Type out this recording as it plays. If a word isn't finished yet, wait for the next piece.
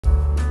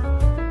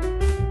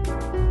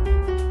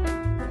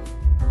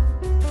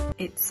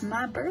It's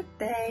my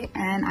birthday,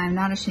 and I'm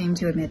not ashamed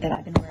to admit that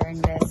I've been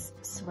wearing this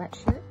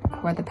sweatshirt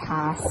for the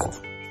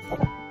past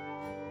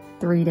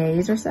 3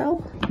 days or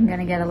so. I'm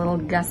gonna get a little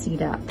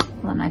gussied up.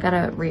 Hold on, I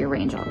gotta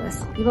rearrange all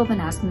this. People have been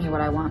asking me what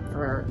I want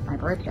for my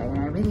birthday, and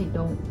I really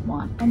don't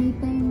want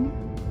anything.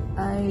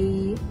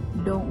 I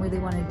don't really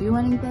want to do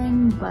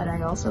anything, but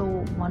I also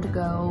want to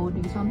go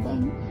do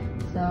something.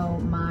 So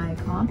my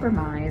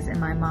compromise in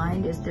my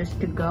mind is just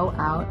to go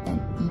out and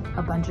eat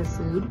a bunch of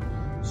food.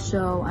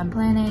 So I'm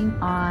planning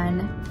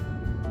on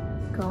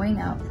going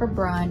out for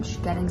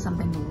brunch, getting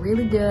something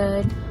really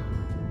good,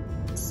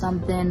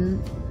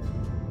 something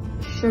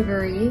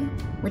sugary,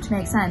 which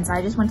makes sense.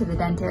 I just went to the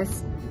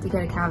dentist to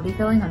get a cavity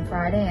filling on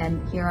Friday,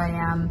 and here I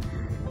am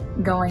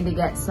going to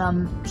get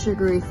some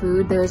sugary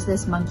food. There's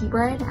this monkey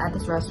bread at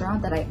this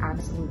restaurant that I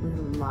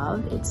absolutely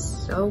love. It's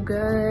so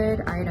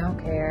good, I don't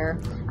care.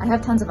 I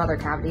have tons of other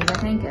cavities,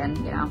 I think, and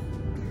you know,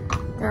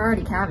 they're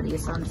already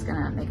cavities, so I'm just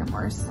gonna make them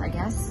worse, I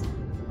guess.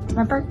 It's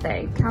my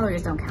birthday,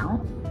 calories don't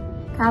count.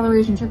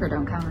 Calories and sugar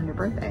don't count on your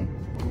birthday.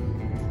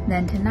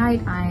 Then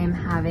tonight I'm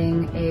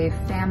having a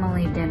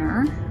family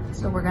dinner.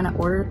 So we're gonna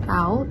order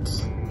out.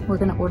 We're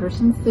gonna order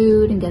some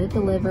food and get it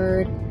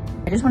delivered.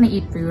 I just wanna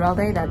eat food all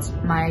day. That's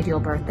my ideal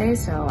birthday,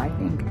 so I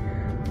think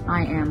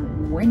I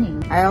am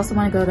winning. I also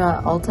wanna go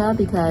to Ulta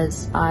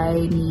because I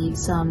need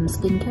some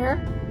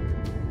skincare.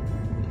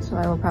 So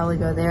I will probably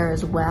go there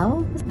as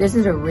well. This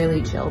is a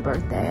really chill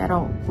birthday. I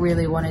don't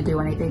really wanna do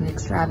anything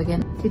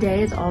extravagant.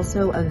 Today is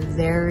also a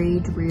very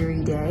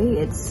dreary day.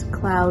 It's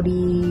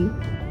cloudy,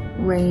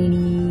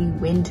 rainy,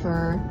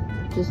 winter,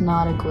 just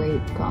not a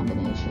great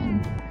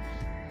combination.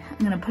 I'm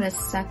gonna put a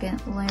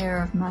second layer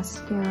of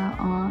mascara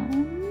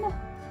on.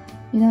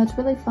 You know, it's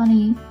really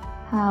funny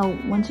how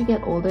once you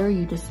get older,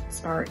 you just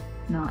start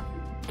not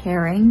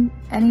caring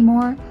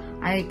anymore.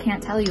 I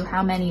can't tell you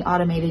how many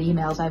automated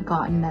emails I've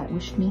gotten that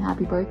wished me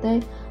happy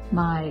birthday.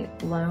 My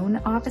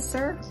loan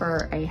officer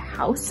for a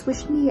house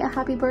wished me a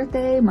happy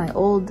birthday.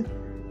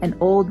 An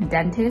old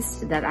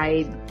dentist that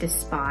I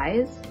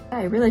despise.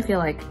 I really feel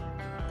like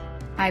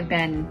I've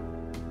been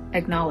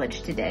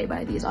acknowledged today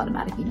by these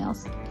automatic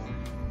emails.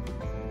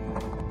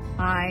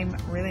 I'm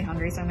really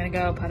hungry, so I'm gonna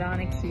go put on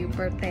a cute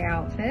birthday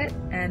outfit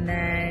and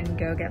then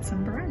go get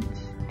some brunch.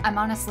 I'm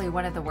honestly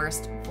one of the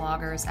worst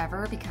vloggers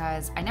ever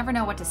because I never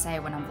know what to say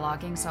when I'm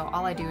vlogging, so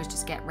all I do is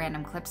just get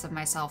random clips of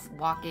myself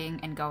walking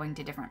and going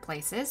to different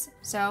places.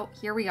 So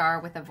here we are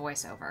with a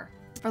voiceover.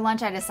 For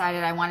lunch, I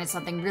decided I wanted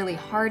something really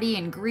hearty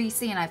and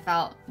greasy, and I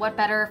felt, what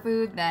better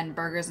food than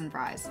burgers and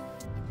fries?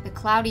 The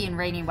cloudy and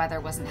rainy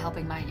weather wasn't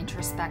helping my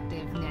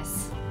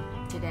introspectiveness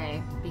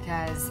today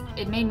because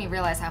it made me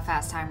realize how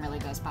fast time really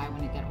goes by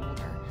when you get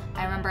older.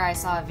 I remember I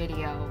saw a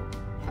video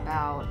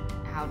about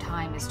how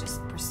time is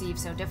just perceived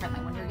so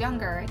differently. When you're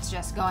younger, it's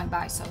just going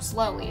by so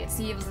slowly. It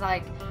seems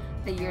like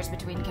the years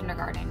between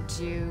kindergarten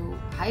to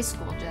high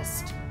school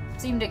just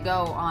seem to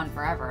go on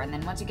forever, and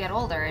then once you get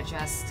older, it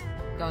just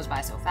goes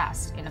by so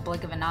fast. In a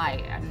blink of an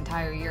eye, an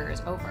entire year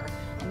is over.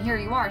 And here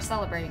you are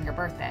celebrating your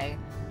birthday,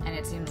 and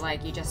it seems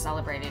like you just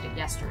celebrated it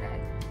yesterday.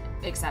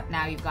 Except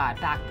now you've got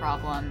back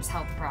problems,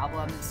 health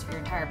problems, your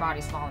entire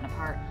body's falling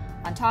apart,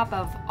 on top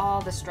of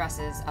all the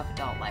stresses of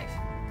adult life.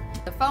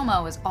 The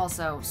FOMO is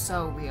also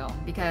so real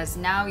because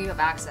now you have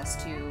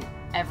access to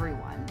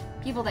everyone.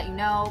 People that you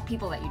know,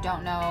 people that you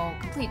don't know,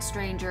 complete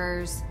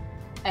strangers,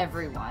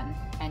 everyone.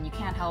 And you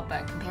can't help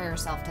but compare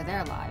yourself to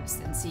their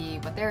lives and see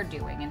what they're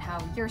doing and how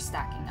you're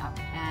stacking up.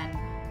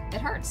 And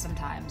it hurts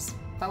sometimes,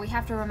 but we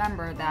have to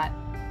remember that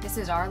this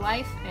is our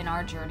life and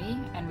our journey,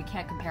 and we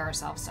can't compare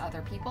ourselves to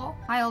other people.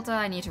 Hi Ulta,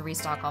 I need to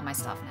restock all my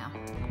stuff now.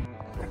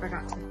 I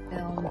forgot to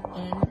film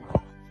in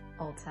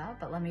Ulta,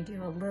 but let me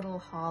do a little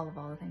haul of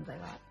all the things I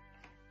got.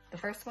 The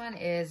first one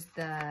is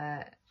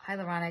the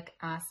hyaluronic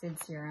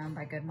acid serum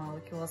by Good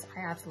Molecules.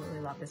 I absolutely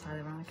love this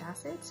hyaluronic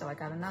acid, so I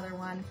got another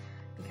one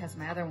because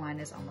my other one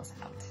is almost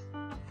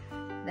out.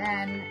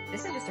 Then,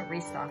 this is just a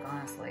restock,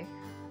 honestly.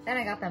 Then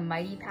I got the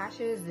Mighty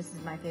Patches. This is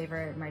my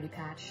favorite Mighty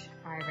Patch.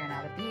 I ran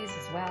out of these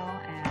as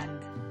well, and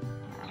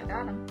now I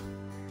got them.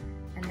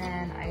 And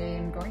then I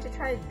am going to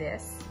try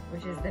this,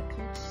 which is the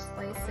Peach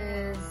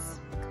Slices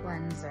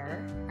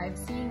Cleanser. I've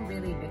seen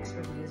really mixed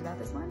reviews about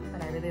this one,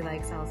 but I really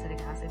like salicylic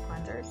acid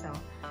cleanser, so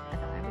I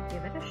thought I would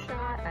give it a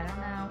shot. I don't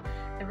know.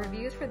 The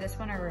reviews for this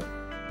one are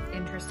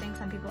interesting.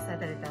 Some people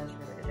said that it does a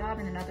really good job,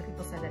 and then other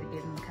people said that it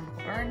gave them a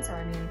chemical burn, so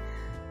I mean,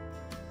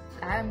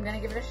 I'm gonna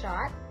give it a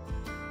shot.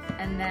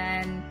 And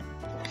then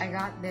I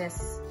got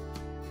this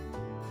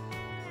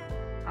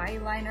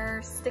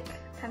eyeliner stick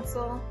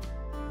pencil.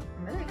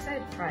 I'm really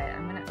excited to try it.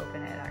 I'm gonna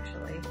open it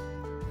actually.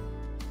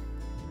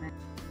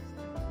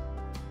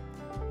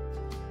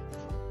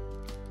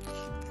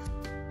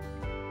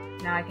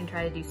 Now I can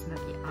try to do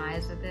smoky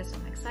eyes with this.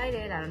 I'm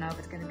excited. I don't know if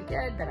it's gonna be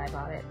good, but I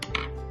bought it.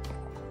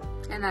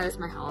 And that is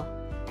my haul.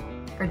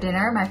 For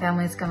dinner, my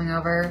family's coming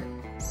over,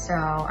 so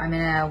I'm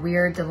in a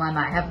weird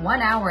dilemma. I have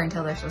 1 hour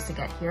until they're supposed to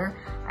get here.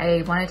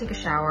 I want to take a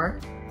shower,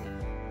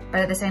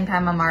 but at the same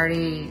time, I'm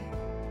already,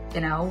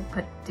 you know,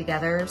 put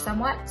together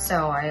somewhat.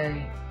 So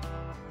I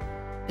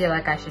feel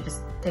like I should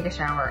just take a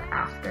shower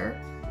after.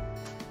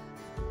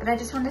 But I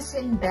just want to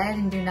sit in bed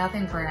and do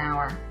nothing for an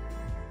hour.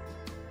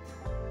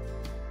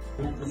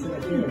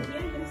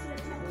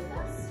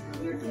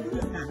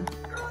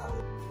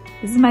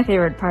 This is my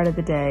favorite part of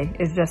the day,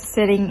 is just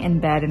sitting in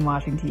bed and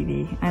watching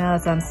TV. I know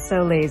that sounds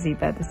so lazy,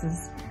 but this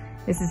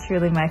is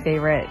truly my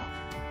favorite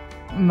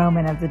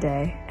moment of the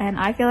day. And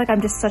I feel like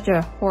I'm just such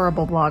a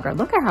horrible blogger.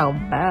 Look at how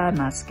bad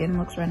my skin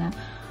looks right now.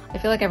 I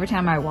feel like every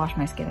time I wash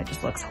my skin, it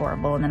just looks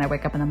horrible. And then I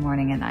wake up in the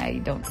morning and I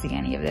don't see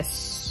any of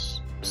this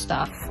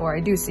stuff, or I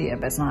do see it,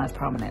 but it's not as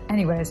prominent.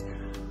 Anyways,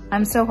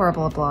 I'm so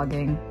horrible at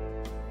vlogging.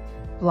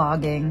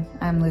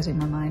 I'm losing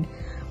my mind.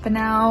 But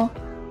now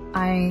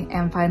I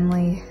am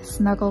finally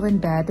snuggled in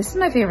bed. This is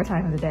my favorite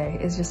time of the day,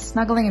 is just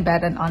snuggling in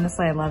bed, and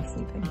honestly, I love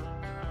sleeping.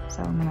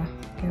 So I'm gonna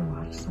go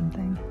watch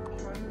something.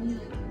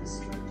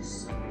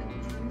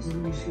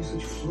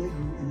 Such flavor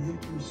and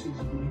intricacies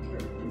of my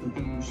character, but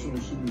then you're so